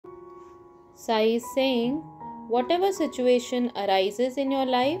Sai is saying, whatever situation arises in your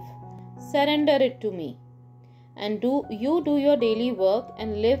life, surrender it to me. And do your daily work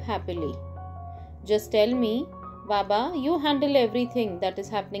and live happily. Just tell me, Baba, you handle everything that is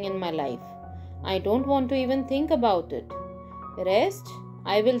happening in my life. I don't want to even think about it. Rest,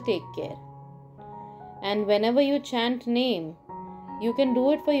 I will take care. And whenever you chant name, you can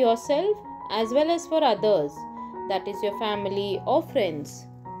do it for yourself as well as for others, that is your family or friends.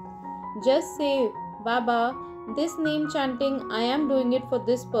 Just say, Baba, this name chanting, I am doing it for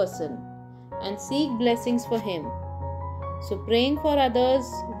this person, and seek blessings for him. So praying for others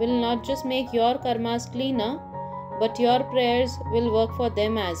will not just make your karmas cleaner, but your prayers will work for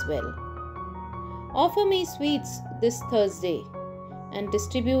them as well. Offer me sweets this Thursday and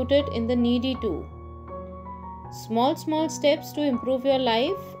distribute it in the needy too. Small steps to improve your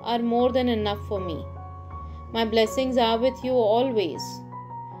life are more than enough for me. My blessings are with you always.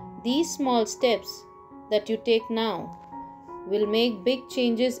 These small steps that you take now will make big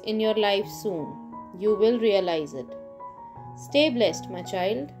changes in your life soon. You will realize it. Stay blessed, my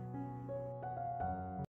child.